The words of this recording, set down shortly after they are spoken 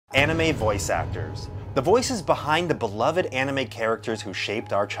Anime voice actors. The voices behind the beloved anime characters who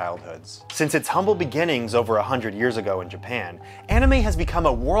shaped our childhoods. Since its humble beginnings over 100 years ago in Japan, anime has become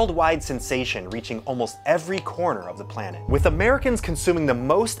a worldwide sensation, reaching almost every corner of the planet. With Americans consuming the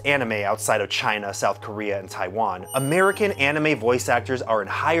most anime outside of China, South Korea, and Taiwan, American anime voice actors are in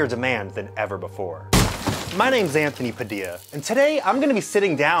higher demand than ever before. My name's Anthony Padilla, and today I'm going to be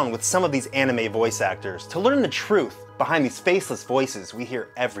sitting down with some of these anime voice actors to learn the truth behind these faceless voices we hear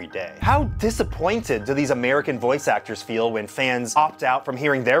every day. How disappointed do these American voice actors feel when fans opt out from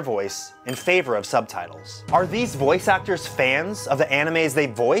hearing their voice in favor of subtitles? Are these voice actors fans of the animes they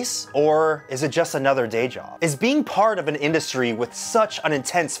voice, or is it just another day job? Is being part of an industry with such an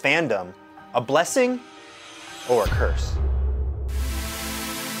intense fandom a blessing or a curse?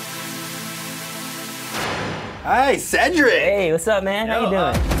 Hi, Cedric! Hey, what's up, man? How you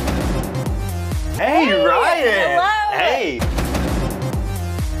doing? Hey, Ryan! Hello! Hey!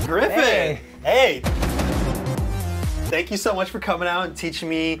 Griffin! Hey! Thank you so much for coming out and teaching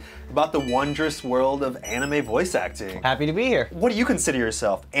me about the wondrous world of anime voice acting. Happy to be here. What do you consider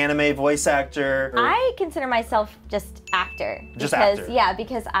yourself? Anime voice actor? I consider myself just actor. Just because, actor? Yeah,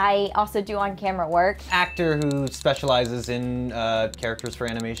 because I also do on-camera work. Actor who specializes in characters for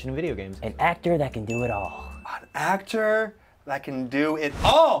animation and video games. An actor that can do it all. An actor that can do it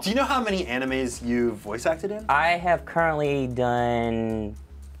all. Do you know how many animes you've voice acted in? I have currently done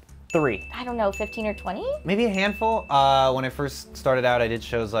 3. I don't know, 15 or 20? Maybe a handful. When I first started out, I did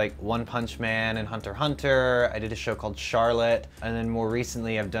shows like One Punch Man and Hunter x Hunter. I did a show called Charlotte. And then more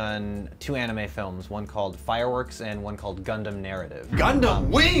recently, I've done 2 anime films, one called Fireworks and one called Gundam Narrative. Gundam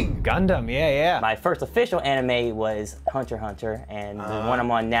Wing! Gundam, yeah. My first official anime was Hunter x Hunter, and the one I'm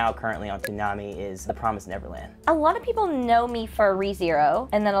on now currently on Toonami is The Promised Neverland. A lot of people know me for ReZero,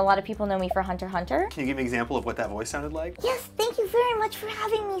 and then a lot of people know me for Hunter x Hunter. Can you give me an example of what that voice sounded like? Yes, thank you very much for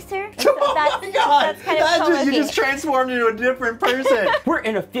having me, sir. Oh my God! That's kind of You just transformed into a different person. We're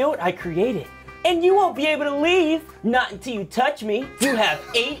in a field I created, and you won't be able to leave. Not until you touch me. You have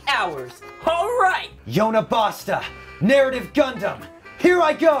 8 hours. All right. Yona Basta, Narrative Gundam. Here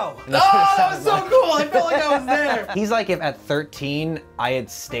I go! Oh, that was so cool! I felt like I was there! He's like if at 13, I had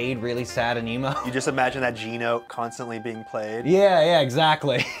stayed really sad and emo. You just imagine that G note constantly being played. Yeah,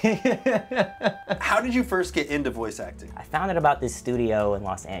 exactly. How did you first get into voice acting? I found out about this studio in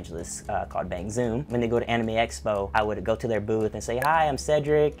Los Angeles called Bang Zoom. When they go to Anime Expo, I would go to their booth and say, "Hi, I'm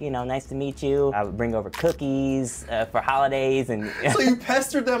Cedric, you know, nice to meet you." I would bring over cookies for holidays and... So you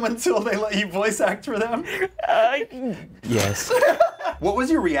pestered them until they let you voice act for them? Yes. What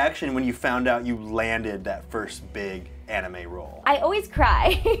was your reaction when you found out you landed that first big anime role? I always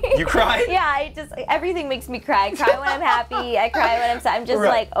cry. You cry? Yeah, everything makes me cry. I cry when I'm happy, I cry when I'm sad. I'm just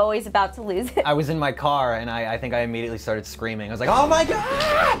like always about to lose it. I was in my car and I think I immediately started screaming. I was like, oh my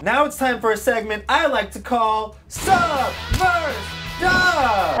God! Now it's time for a segment I like to call Sub vs.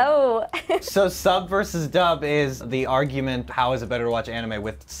 Dub! Oh. So sub versus dub is the argument, how is it better to watch anime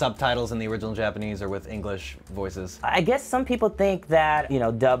with subtitles in the original Japanese or with English voices? I guess some people think that, you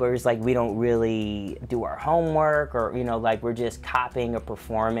know, dubbers, like we don't really do our homework or, you know, like we're just copying a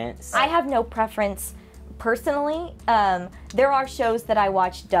performance. I have no preference personally. There are shows that I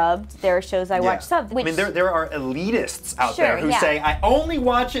watch dubbed, there are shows I watch subbed. I mean, there are elitists out there who say, I only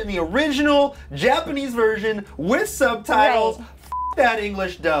watch it in the original Japanese version with subtitles. Right. That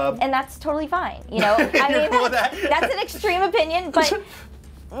English dub. And that's totally fine, you know? I mean, that's an extreme opinion, but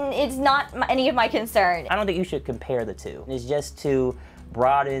it's not any of my concern. I don't think you should compare the two. It's just to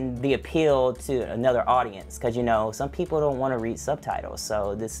broaden the appeal to another audience, because, you know, some people don't want to read subtitles,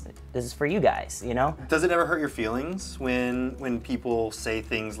 so this is for you guys, you know? Does it ever hurt your feelings when people say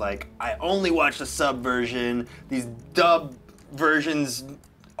things like, I only watch the sub version, these dub versions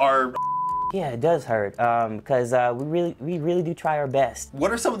are... Yeah, it does hurt, because we really do try our best.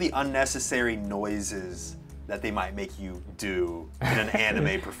 What are some of the unnecessary noises that they might make you do in an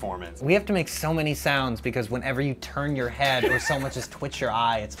anime performance? We have to make so many sounds because whenever you turn your head or so much as twitch your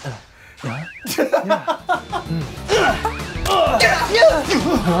eye, it's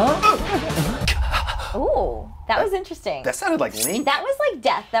Ooh, that was interesting. That sounded like Link. That was like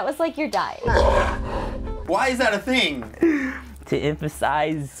death. That was like you're dying. Why is that a thing? To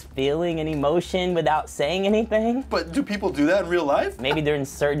emphasize feeling and emotion without saying anything. But do people do that in real life? Maybe during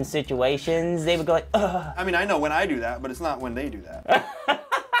certain situations, they would go like, ugh. I mean, I know when I do that, but it's not when they do that.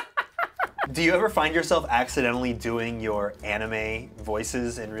 Do you ever find yourself accidentally doing your anime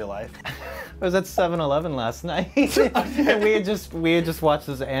voices in real life? I was at 7-Eleven last night, and we had just watched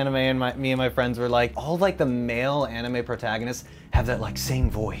this anime, and me and my friends were like, all like the male anime protagonists have that like same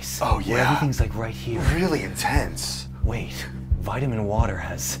voice. Oh yeah. Where everything's like right here. Really intense. Wait, vitamin water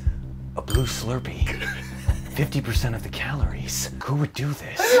has a blue Slurpee. 50% of the calories. Who would do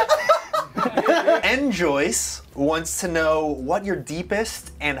this? Joyce wants to know what your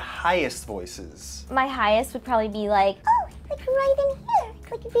deepest and highest voice is. My highest would probably be like, oh, like right in here,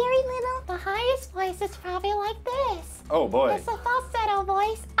 like very little. The highest voice is probably like this. Oh boy. It's a falsetto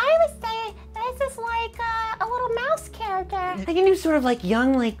voice. I would say this is like a little mouse character. I can do sort of like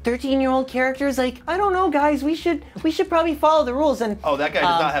young, like 13-year-old characters. Like, I don't know, guys, we should probably follow the rules. And oh, that guy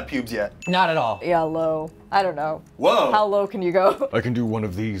does not have pubes yet. Not at all. Yeah, low. I don't know. Whoa. How low can you go? I can do one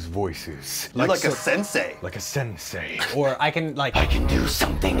of these voices. You're like a sensei. Like a sensei. Or I can do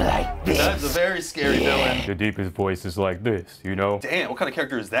something like this. That's a very scary villain. The deepest voice is like this, you know? Damn, what kind of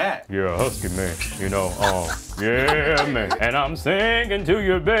character is that? You're a husky man, you know? Yeah, man. And I'm singing to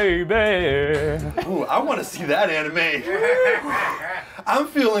you, baby. Ooh, I want to see that anime. I'm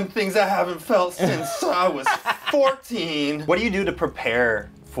feeling things I haven't felt since I was 14. What do you do to prepare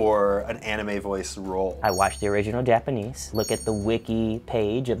for an anime voice role? I watch the original Japanese, look at the wiki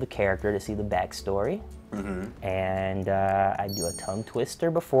page of the character to see the backstory. And I do a tongue twister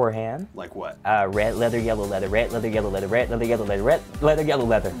beforehand. Like what? Red leather, yellow leather, red leather, yellow leather, red leather, yellow leather, red leather, yellow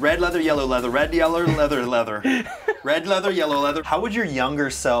leather. Red leather, yellow leather, red, yellow, leather, leather. Red leather, yellow leather. How would your younger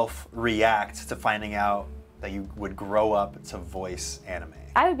self react to finding out that you would grow up to voice anime?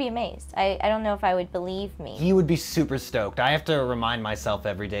 I would be amazed. I don't know if I would believe me. He would be super stoked. I have to remind myself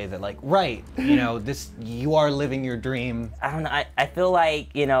every day that, like, right, you know, you are living your dream. I don't know, I feel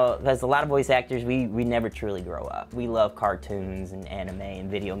like, you know, there's a lot of voice actors, we never truly grow up. We love cartoons and anime and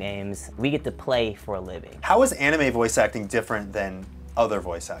video games. We get to play for a living. How is anime voice acting different than other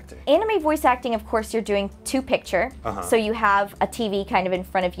voice acting? Anime voice acting, of course, you're doing two picture. So you have a TV kind of in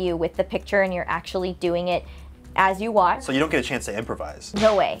front of you with the picture and you're actually doing it as you watch. So you don't get a chance to improvise?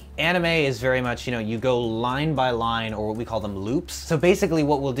 No way. Anime is very much, you know, you go line by line, or what we call them loops. So basically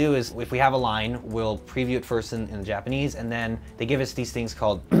what we'll do is, if we have a line, we'll preview it first in Japanese, and then they give us these things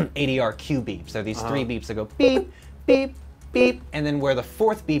called ADR cue beeps. They're these 3 beeps that go beep, beep, beep, and then where the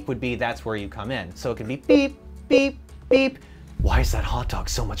 4th beep would be, that's where you come in. So it could be beep, beep, beep. Why is that hot dog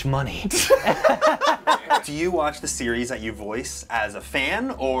so much money? Do you watch the series that you voice as a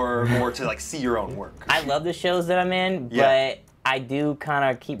fan, or more to like see your own work? I love the shows that I'm in, but I do kind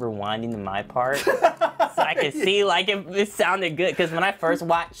of keep rewinding to my part so I can see like if it sounded good. Because when I first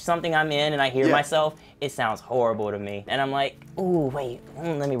watch something I'm in and I hear myself, it sounds horrible to me. And I'm like, ooh, wait,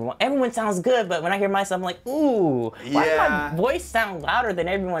 let me rewind. Everyone sounds good, but when I hear myself, I'm like, ooh, why does my voice sound louder than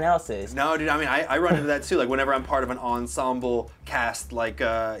everyone else's? No, dude, I mean, I run into that too. Like whenever I'm part of an ensemble cast, like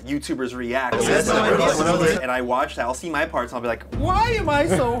YouTubers react. And I watch that, I'll see my parts and I'll be like, why am I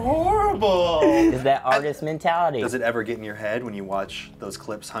so horrible? Is that artist mentality. Does it ever get in your head when you watch those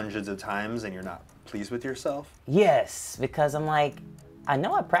clips hundreds of times and you're not pleased with yourself? Yes, because I'm like, I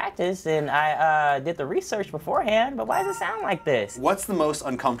know I practiced and I did the research beforehand, but why does it sound like this? What's the most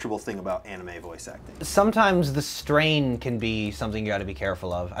uncomfortable thing about anime voice acting? Sometimes the strain can be something you gotta be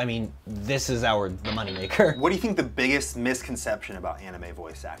careful of. I mean, this is the moneymaker. What do you think the biggest misconception about anime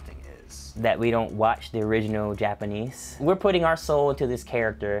voice acting is? That we don't watch the original Japanese. We're putting our soul into this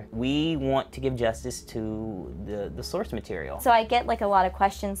character. We want to give justice to the source material. So I get like a lot of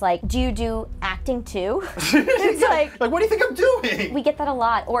questions like, do you do acting too? It's like, what do you think I'm doing? We get that a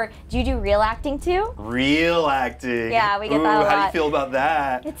lot. Or do you do real acting too? Real acting. Yeah, we get that a lot. How do you feel about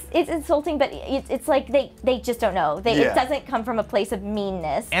that? It's insulting, but it's like they just don't know. It doesn't come from a place of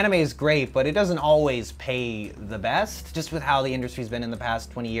meanness. Anime is great, but it doesn't always pay the best. Just with how the industry's been in the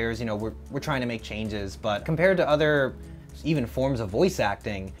past 20 years, you know, we're trying to make changes, but compared to other even forms of voice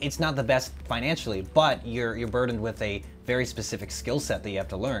acting, it's not the best financially, but you're burdened with a very specific skill set that you have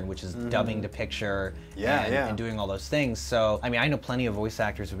to learn, which is dubbing to picture and doing all those things. So, I mean, I know plenty of voice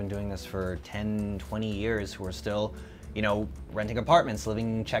actors who've been doing this for 10, 20 years who are still, you know, renting apartments,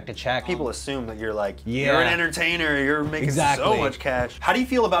 living check to check. People assume that you're like, you're an entertainer, you're making so much cash. How do you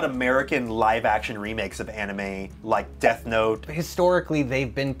feel about American live action remakes of anime like Death Note? Historically,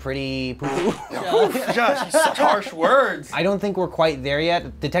 they've been pretty poo-poo. Josh, such harsh words. I don't think we're quite there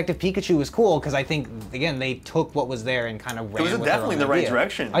yet. Detective Pikachu was cool because I think, again, they took what was there and kind of ran with it. It was definitely the right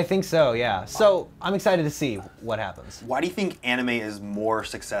direction. I think so, yeah. So I'm excited to see what happens. Why do you think anime is more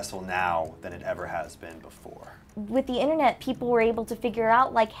successful now than it ever has been before? With the internet, people were able to figure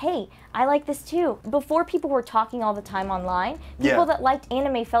out like, hey, I like this too. Before, people were talking all the time online. People that liked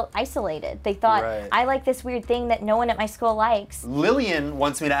anime felt isolated. They thought, I like this weird thing that no one at my school likes. Lillian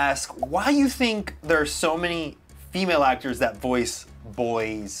wants me to ask, why you think there are so many female actors that voice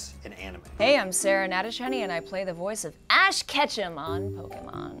boys in anime? Hey, I'm Sarah Natasheni and I play the voice of Ash Ketchum on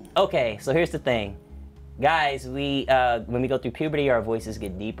Pokemon. Okay, so here's the thing. Guys, when we go through puberty, our voices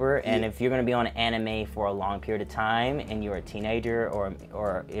get deeper, and if you're going to be on anime for a long period of time, and you're a teenager or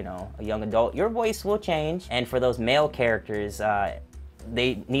you know, a young adult, your voice will change. And for those male characters,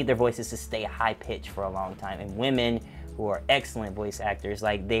 they need their voices to stay high pitched for a long time. And women who are excellent voice actors,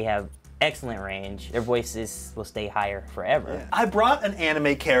 like they have excellent range, their voices will stay higher forever. Yeah. I brought an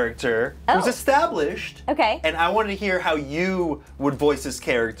anime character who's established. Okay. And I wanted to hear how you would voice this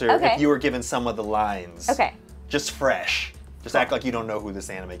character if you were given some of the lines. Okay. Just fresh. Just act like you don't know who this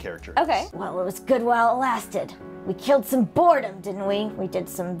anime character is. Okay. Well, it was good while it lasted. We killed some boredom, didn't we? We did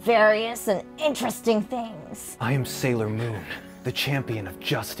some various and interesting things. I am Sailor Moon, the champion of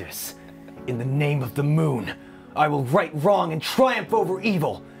justice. In the name of the moon, I will right wrong and triumph over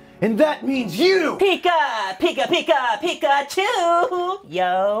evil. And that means you! Pika, Pika, Pika, Pikachu!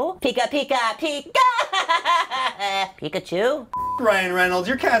 Yo, Pika, Pika, Pika! Pikachu? Ryan Reynolds,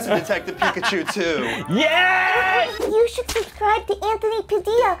 you're casting Detective Pikachu too. Yes! You should subscribe to Anthony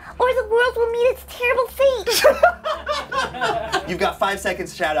Padilla, or the world will meet its terrible fate. You've got 5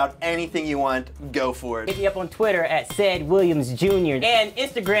 seconds to shout out anything you want. Go for it. Hit me up on Twitter at Ced Williams Jr. and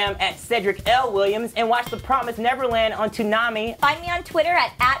Instagram at Cedric L. Williams, and watch The Promised Neverland on Toonami. Find me on Twitter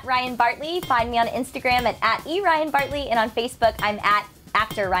at Ryan Bartley. Find me on Instagram at @eRyanBartley, and on Facebook I'm at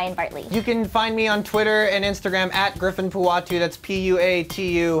Actor Ryan Bartley. You can find me on Twitter and Instagram at Griffin Puatu. That's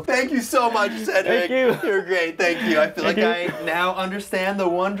Puatu. Thank you so much, Cedric. Thank you. You're great. Thank you. I feel like I now understand the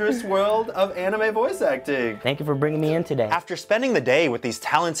wondrous world of anime voice acting. Thank you for bringing me in today. After spending the day with these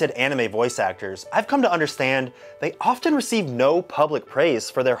talented anime voice actors, I've come to understand they often receive no public praise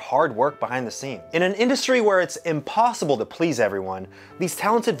for their hard work behind the scenes. In an industry where it's impossible to please everyone, these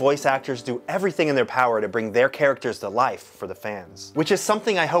talented voice actors do everything in their power to bring their characters to life for the fans, which is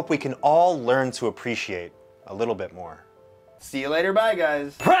something I hope we can all learn to appreciate a little bit more. See you later, bye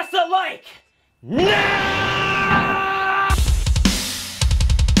guys. Press the like now!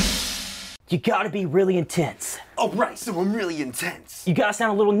 You gotta be really intense. Oh right, so I'm really intense. You gotta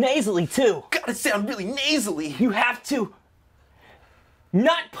sound a little nasally too. Gotta sound really nasally. You have to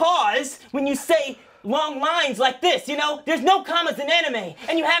not pause when you say long lines like this, you know? There's no commas in anime,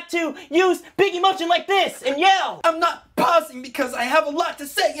 and you have to use big emotion like this and yell. I'm not pausing because I have a lot to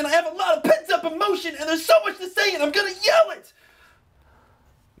say and I have a lot of pent up emotion and there's so much to say and I'm gonna yell it.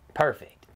 Perfect.